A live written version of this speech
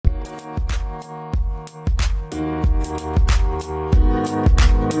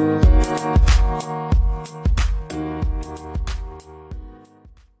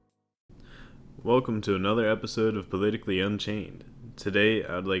welcome to another episode of Politically Unchained. Today,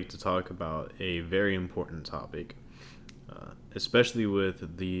 I'd like to talk about a very important topic, especially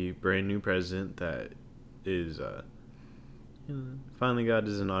with the brand new president that is finally got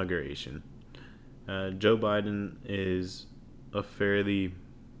his inauguration. Joe Biden is a fairly,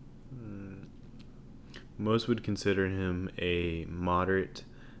 most would consider him a moderate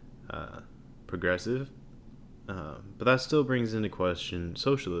progressive, but that still brings into question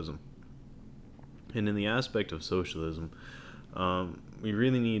socialism. And in the aspect of socialism, we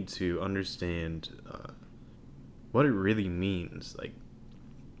really need to understand what it really means. Like,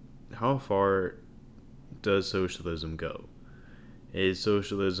 how far does socialism go? Is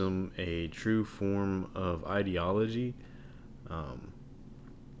socialism a true form of ideology?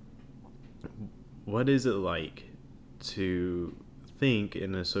 What is it like to think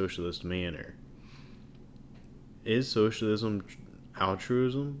in a socialist manner? Is socialism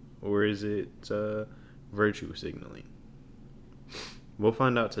altruism, or is it virtue signaling? We'll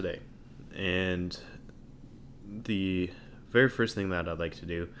find out today. And the very first thing that I'd like to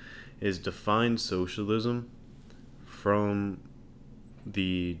do is define socialism from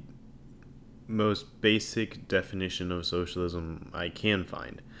the most basic definition of socialism I can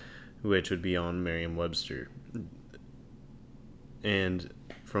find, which would be on Merriam-Webster. And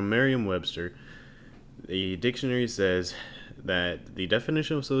from Merriam-Webster, the dictionary says that the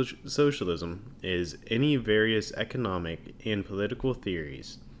definition of socialism is any various economic and political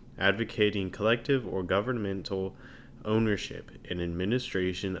theories advocating collective or governmental ownership and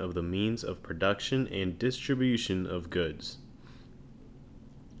administration of the means of production and distribution of goods.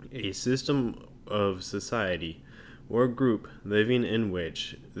 A system of society or group living in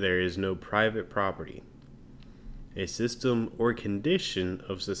which there is no private property. A system or condition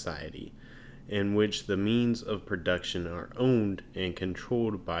of society in which the means of production are owned and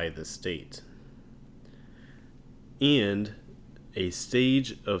controlled by the state. And a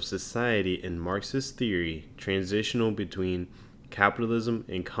stage of society in Marxist theory transitional between capitalism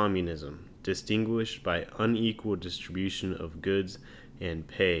and communism, distinguished by unequal distribution of goods and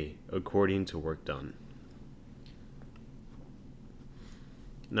pay according to work done.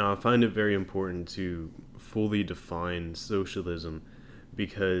 Now, I find it very important to fully define socialism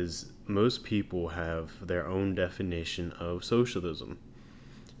because most people have their own definition of socialism.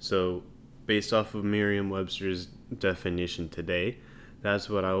 So, based off of Merriam-Webster's definition today, that's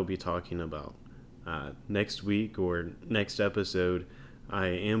what I will be talking about. Next week or next episode, I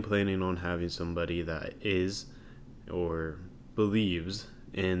am planning on having somebody that is or believes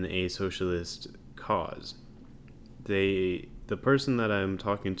in a socialist cause. The person that I'm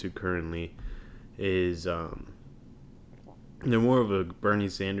talking to currently is they're more of a Bernie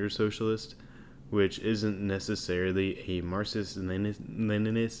Sanders socialist, which isn't necessarily a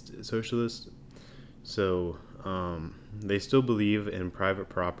Marxist-Leninist socialist. So they still believe in private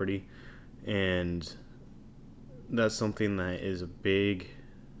property, and that's something that is a big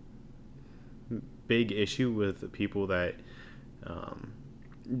issue with people that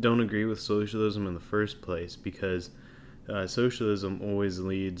don't agree with socialism in the first place, because socialism always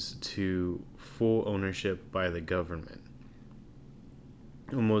leads to full ownership by the government.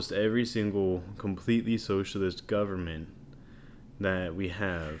 Almost every single completely socialist government that we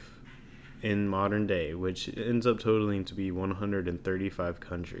have in modern day, which ends up totaling to be 135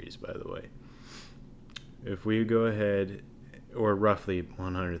 countries, by the way. If we go ahead, or roughly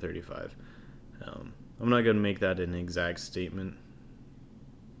 135, I'm not going to make that an exact statement.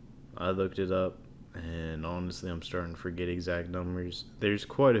 I looked it up, and honestly, I'm starting to forget exact numbers. There's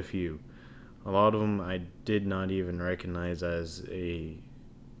quite a few. A lot of them I did not even recognize as a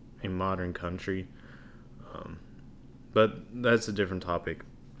modern country, but that's a different topic.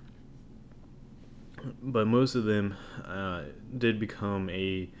 But most of them did become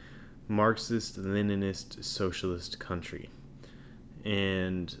a Marxist-Leninist socialist country,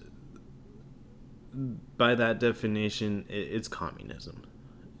 and by that definition, it's communism.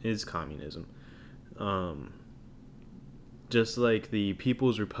 It's communism. Just like the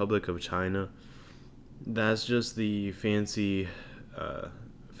People's Republic of China, that's just the fancy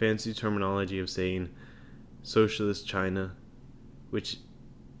terminology of saying socialist China, which,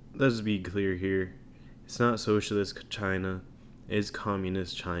 let's be clear here, it's not socialist China, it's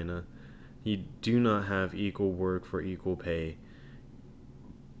communist China. You do not have equal work for equal pay.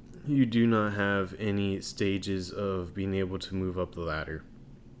 You do not have any stages of being able to move up the ladder.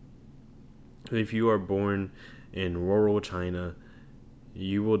 If you are born in rural China,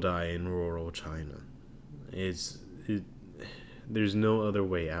 you will die in rural China. There's no other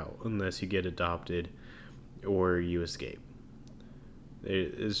way out unless you get adopted or you escape.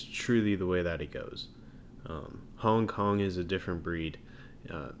 It is truly the way that it goes. Hong Kong is a different breed.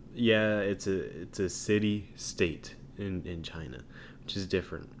 Yeah, it's a city state in China, which is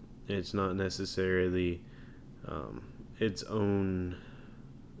different. It's not necessarily um, its own.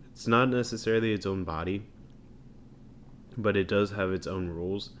 It's not necessarily its own body, but it does have its own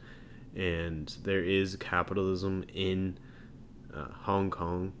rules, and there is capitalism in Hong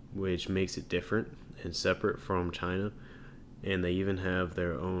Kong, which makes it different and separate from China. And they even have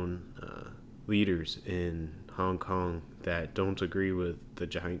their own leaders in Hong Kong that don't agree with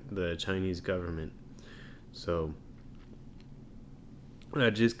the Chinese government. So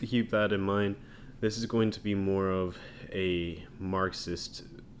just keep that in mind. This is going to be more of a Marxist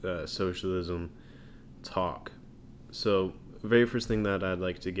socialism talk. So, the very first thing that I'd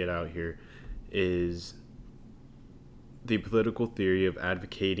like to get out here is the political theory of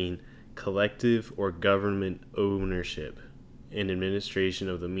advocating collective or government ownership and administration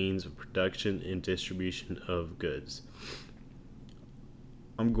of the means of production and distribution of goods.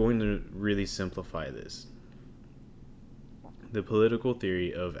 I'm going to really simplify this. The political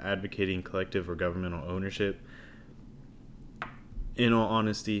theory of advocating collective or governmental ownership, in all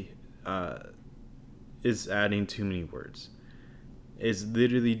honesty, is adding too many words. It's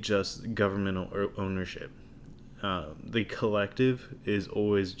literally just governmental ownership. The collective is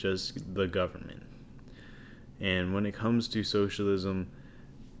always just the government. And when it comes to socialism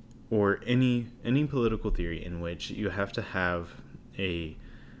or any political theory in which you have to have a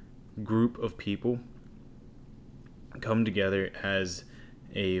group of people come together as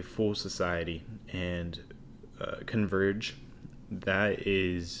a full society and converge, that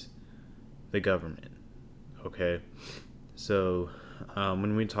is the government. Okay? So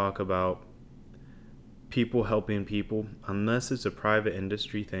when we talk about people helping people, unless it's a private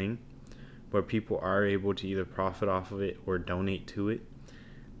industry thing where people are able to either profit off of it or donate to it,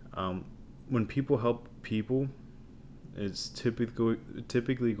 when people help people, it's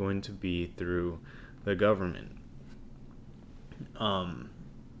typically going to be through the government.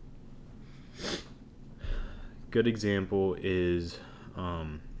 Good example is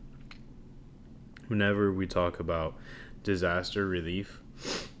whenever we talk about disaster relief,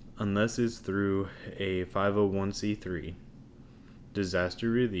 unless it's through a 501c3, disaster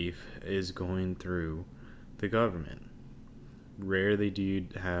relief is going through the government. Rarely do you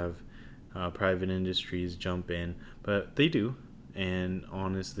have private industries jump in, but they do. And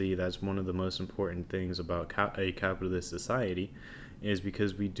honestly, that's one of the most important things about a capitalist society, is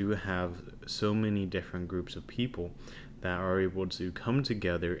because we do have so many different groups of people that are able to come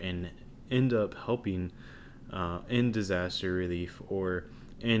together and end up helping in disaster relief or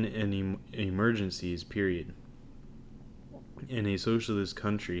in any emergencies, period. In a socialist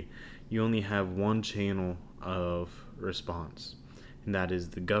country, you only have one channel of response, and that is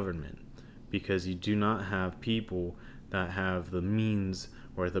the government, because you do not have people that have the means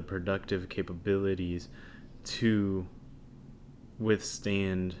or the productive capabilities to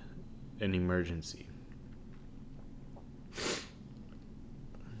withstand an emergency.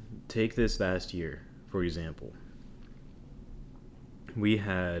 Take this last year, for example. We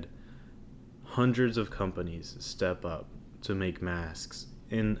had hundreds of companies step up to make masks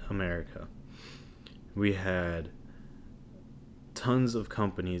in America. We had tons of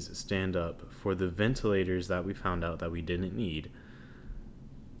companies stand up for the ventilators that we found out that we didn't need,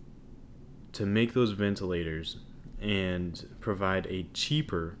 to make those ventilators and provide a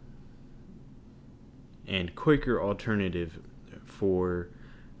cheaper and quicker alternative for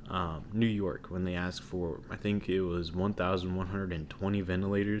New York when they asked for, I think it was 1,120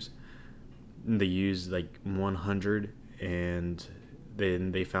 ventilators. They used like 100, and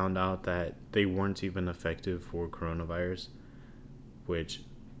then they found out that they weren't even effective for coronavirus, which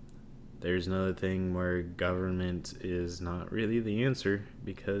there's another thing where government is not really the answer,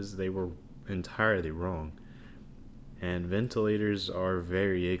 because they were entirely wrong. And ventilators are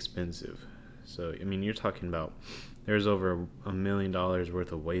very expensive. So, I mean, you're talking about, there's over $1 million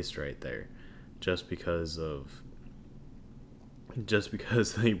worth of waste right there, just because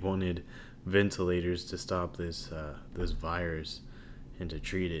they wanted ventilators to stop this virus and to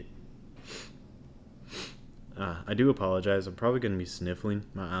treat it. I do apologize. I'm probably going to be sniffling.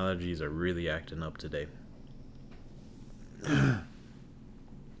 My allergies are really acting up today.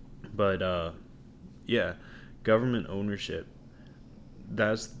 But yeah, government ownership.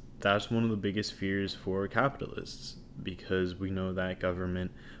 That's one of the biggest fears for capitalists, because we know that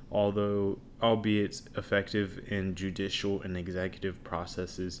government, albeit effective in judicial and executive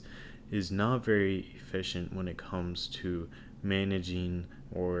processes, is not very efficient when it comes to managing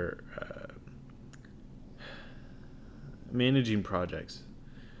or managing projects.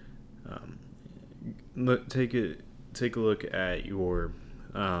 Take a look at your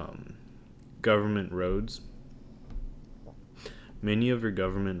government roads. Many of your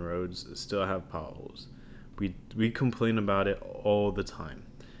government roads still have potholes. We complain about it all the time.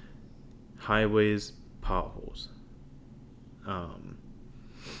 Highways, potholes.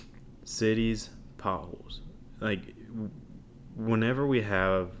 Cities, potholes. Like, whenever we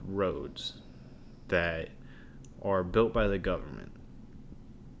have roads that are built by the government,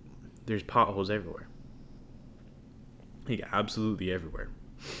 there's potholes everywhere. Like, absolutely everywhere.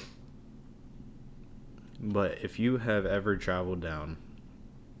 But if you have ever traveled down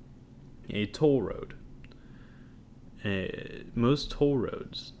a toll road, most toll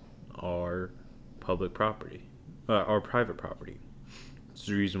roads are public property, or private property. It's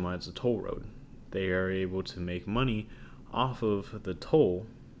the reason why it's a toll road. They are able to make money off of the toll,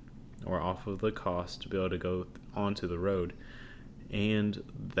 or off of the cost to be able to go onto the road, and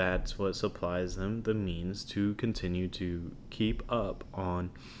that's what supplies them the means to continue to keep up on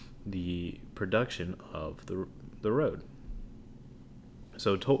the production of the road.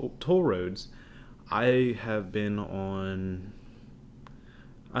 So toll roads, I have been on,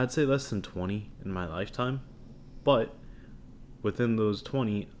 I'd say less than 20 in my lifetime, but within those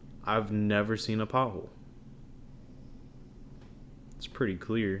 20, I've never seen a pothole. It's pretty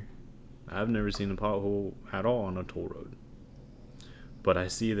clear. I've never seen a pothole at all on a toll road. But I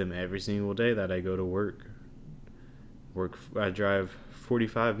see them every single day that I go to work. I drive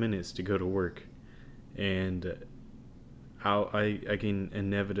 45 minutes to go to work, and I can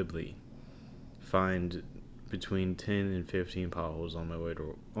inevitably find between 10 and 15 potholes on my way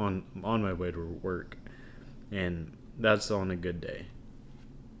to on my way to work, and that's on a good day.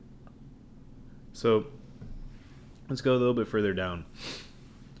 So let's go a little bit further down.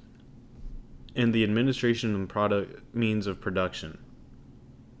 In the administration and product means of production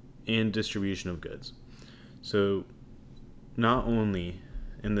and distribution of goods. So not only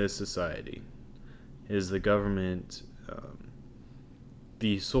in this society is the government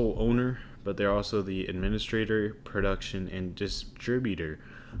the sole owner, but they're also the administrator, production, and distributor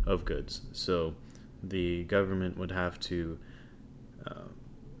of goods. So the government would have to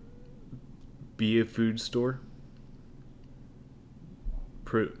be a food store,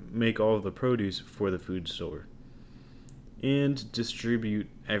 make all of the produce for the food store, and distribute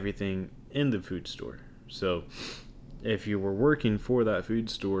everything in the food store. So if you were working for that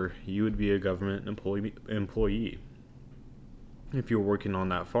food store, you would be a government employee. If you were working on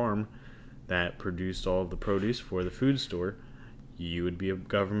that farm that produced all of the produce for the food store, you would be a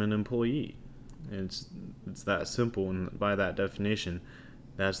government employee. And it's that simple, and by that definition,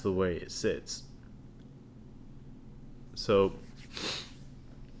 that's the way it sits. So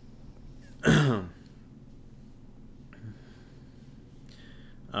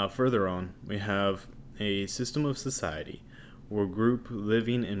further on, we have a system of society or group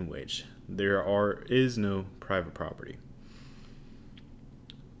living in which there is no private property.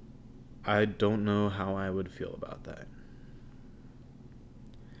 I don't know how I would feel about that.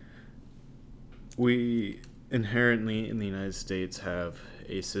 We inherently in the United States have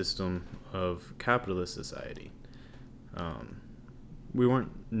a system of capitalist society. We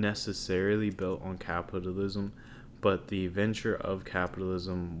weren't necessarily built on capitalism, but the venture of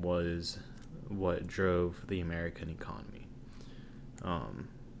capitalism was what drove the American economy.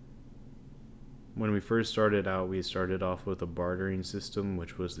 When we first started out, we started off with a bartering system,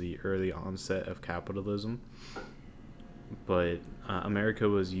 which was the early onset of capitalism. But America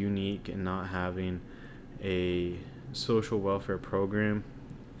was unique in not having a social welfare program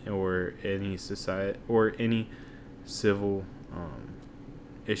or any society or any civil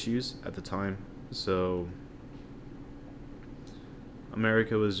issues at the time. So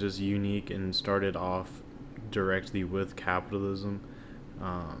America was just unique and started off directly with capitalism,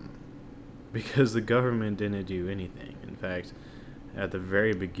 because the government didn't do anything. In fact, at the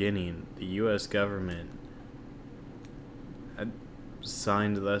very beginning, the U.S. government had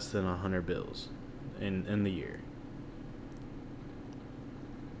signed less than 100 bills in the year.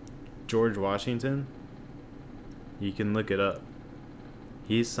 George Washington, you can look it up.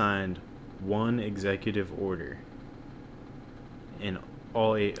 He signed one executive order in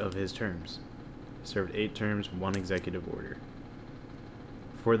all 8 of his terms. He served 8 terms, 1 executive order.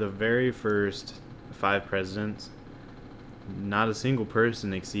 For the very first 5 presidents, not a single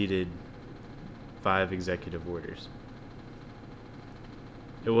person exceeded 5 executive orders.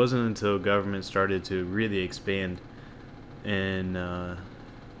 It wasn't until government started to really expand in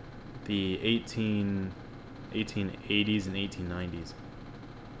the 1880s and 1890s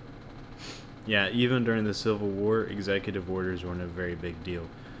Yeah, even during the Civil War, executive orders weren't a very big deal.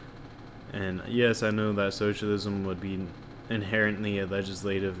 And yes, I know that socialism would be inherently a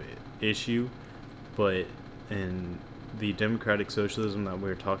legislative issue, but in the democratic socialism that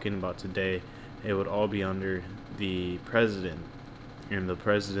we're talking about today, it would all be under the president, and the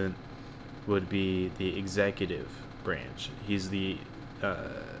president would be the executive branch. He's the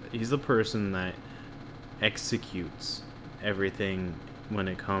person that executes everything when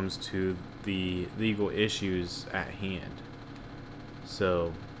it comes to the legal issues at hand.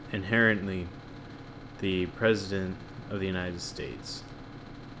 So inherently, the president of the United States,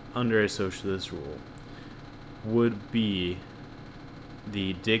 under a socialist rule, would be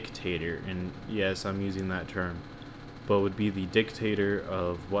the dictator, and yes, I'm using that term, but would be the dictator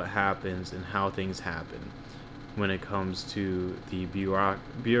of what happens and how things happen when it comes to the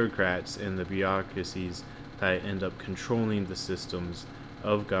bureaucrats and the bureaucracies that end up controlling the systems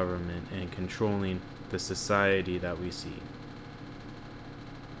of government and controlling the society that we see.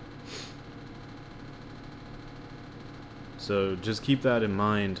 So just keep that in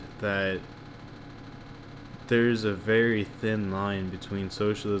mind, that there's a very thin line between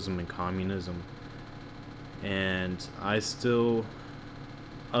socialism and communism. And I still,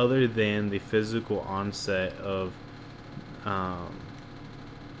 other than the physical onset of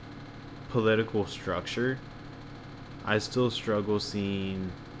political structure, I still struggle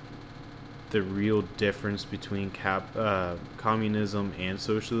seeing the real difference between communism and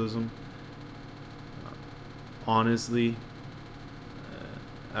socialism. Honestly,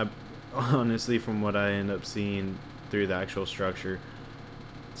 from what I end up seeing through the actual structure,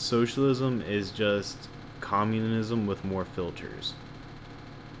 socialism is just communism with more filters.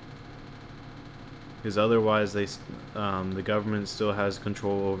 Because otherwise, the government still has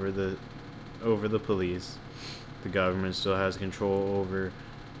control over the police. The government still has control over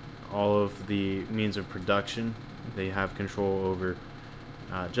all of the means of production. They have control over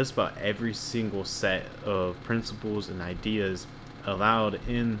just about every single set of principles and ideas allowed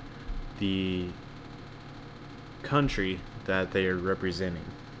in the country that they are representing.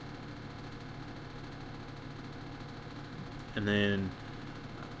 And then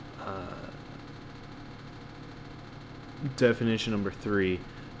definition number 3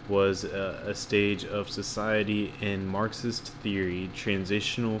 was a stage of society in Marxist theory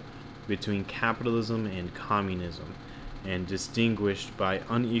transitional between capitalism and communism, and distinguished by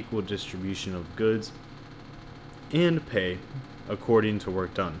unequal distribution of goods and pay according to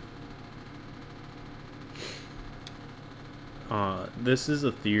work done. This is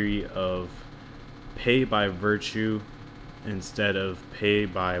a theory of pay by virtue instead of pay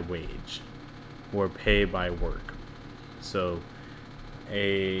by wage or pay by work. So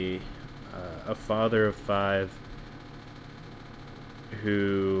a father of 5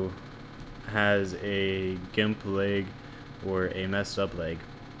 who has a gimp leg or a messed up leg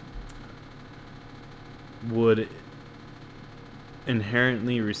would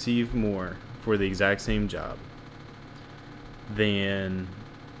inherently receive more for the exact same job than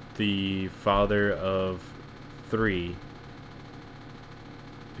the father of 3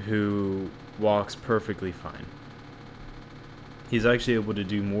 who walks perfectly fine. He's actually able to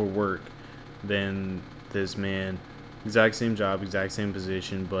do more work than this man, exact same job, exact same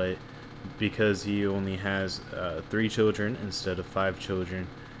position, but because he only has 3 children instead of 5 children,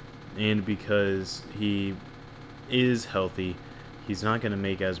 and because he is healthy, he's not going to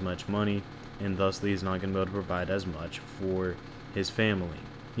make as much money, and thusly he's not going to be able to provide as much for his family.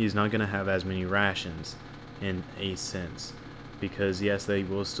 He's not going to have as many rations, in a sense, because yes, they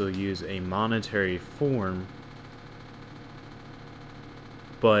will still use a monetary form,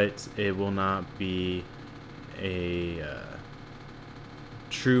 but it will not be a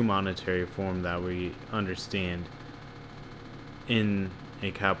true monetary form that we understand in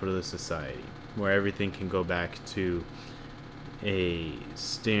a capitalist society, where everything can go back to a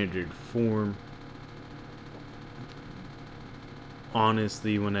standard form.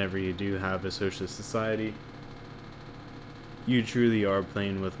 Honestly, whenever you do have a socialist society, you truly are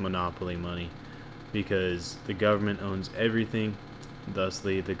playing with monopoly money, because the government owns everything.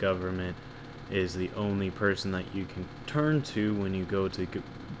 Thusly, the government is the only person that you can turn to when you go to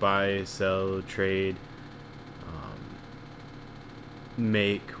buy, sell, trade,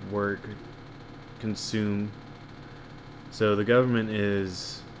 make, work, consume. So the government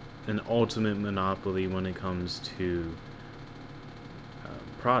is an ultimate monopoly when it comes to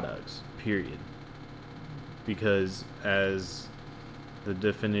products, period. Because as the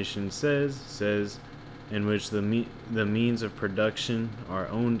definition says in which the means of production are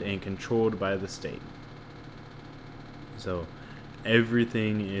owned and controlled by the state. So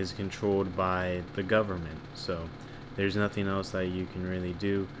everything is controlled by the government. So there's nothing else that you can really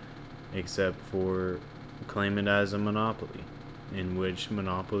do except for claim it as a monopoly, in which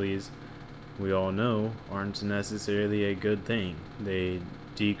monopolies, we all know, aren't necessarily a good thing. They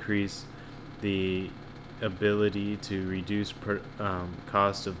decrease the ability to reduce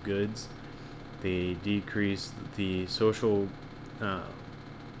cost of goods. They decrease the social uh,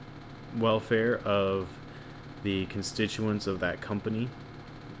 welfare of the constituents of that company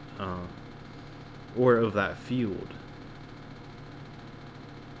uh, or of that field.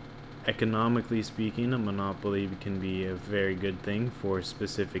 Economically speaking, a monopoly can be a very good thing for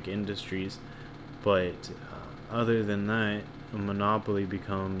specific industries, but other than that, a monopoly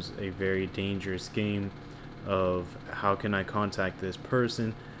becomes a very dangerous game of how can I contact this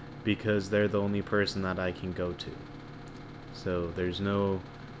person because they're the only person that I can go to. So there's no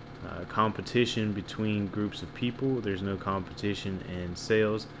competition between groups of people, there's no competition in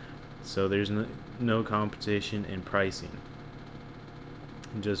sales, so there's no competition in pricing.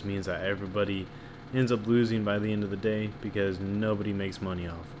 It just means that everybody ends up losing by the end of the day because nobody makes money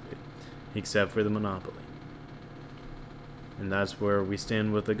off of it, except for the monopoly. And that's where we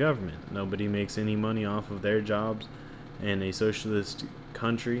stand with the government. Nobody makes any money off of their jobs in a socialist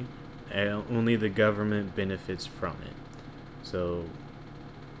country. Only the government benefits from it. So,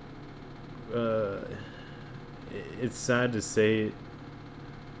 it's sad to say it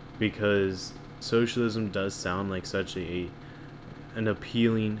because socialism does sound like such an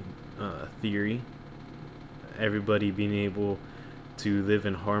appealing theory. Everybody being able to live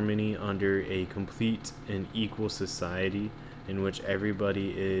in harmony under a complete and equal society in which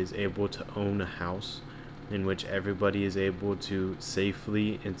everybody is able to own a house, in which everybody is able to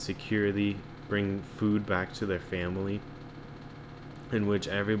safely and securely bring food back to their family, in which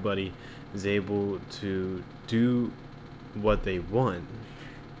everybody is able to do what they want.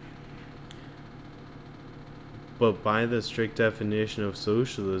 But by the strict definition of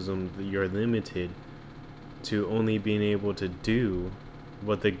socialism, you're limited to only being able to do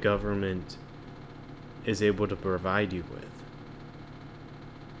what the government is able to provide you with.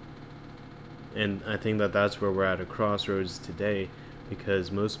 And I think that that's where we're at a crossroads today,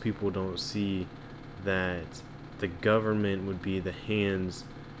 because most people don't see that the government would be the hands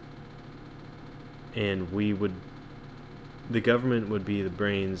and the government would be the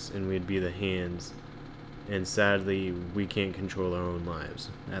brains and we'd be the hands, and sadly we can't control our own lives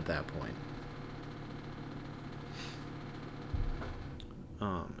at that point.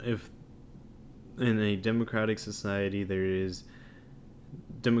 If in a democratic society there is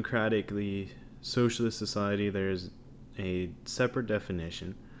democratically socialist society, there's a separate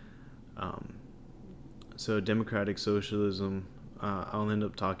definition. So democratic socialism, I'll end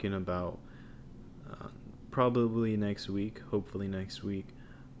up talking about probably next week, hopefully next week.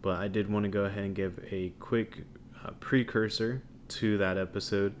 But I did want to go ahead and give a quick precursor to that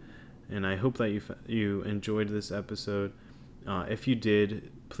episode, and I hope that you enjoyed this episode. If you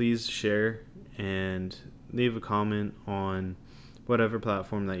did, please share and leave a comment on whatever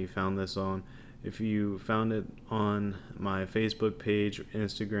platform that you found this on. If you found it on my Facebook page,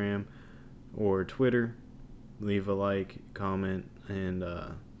 Instagram, or Twitter, leave a like, comment, and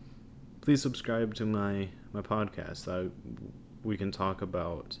please subscribe to my podcast. We can talk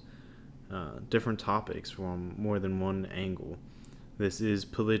about different topics from more than one angle. This is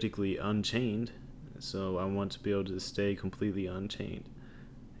politically unchained, so I want to be able to stay completely unchained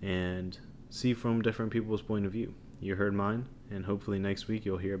and see from different people's point of view. You heard mine, and hopefully next week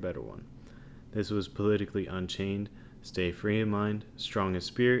you'll hear a better one. This was Politically Unchained. Stay free in mind, strong in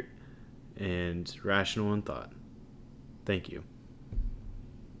spirit, and rational in thought. Thank you.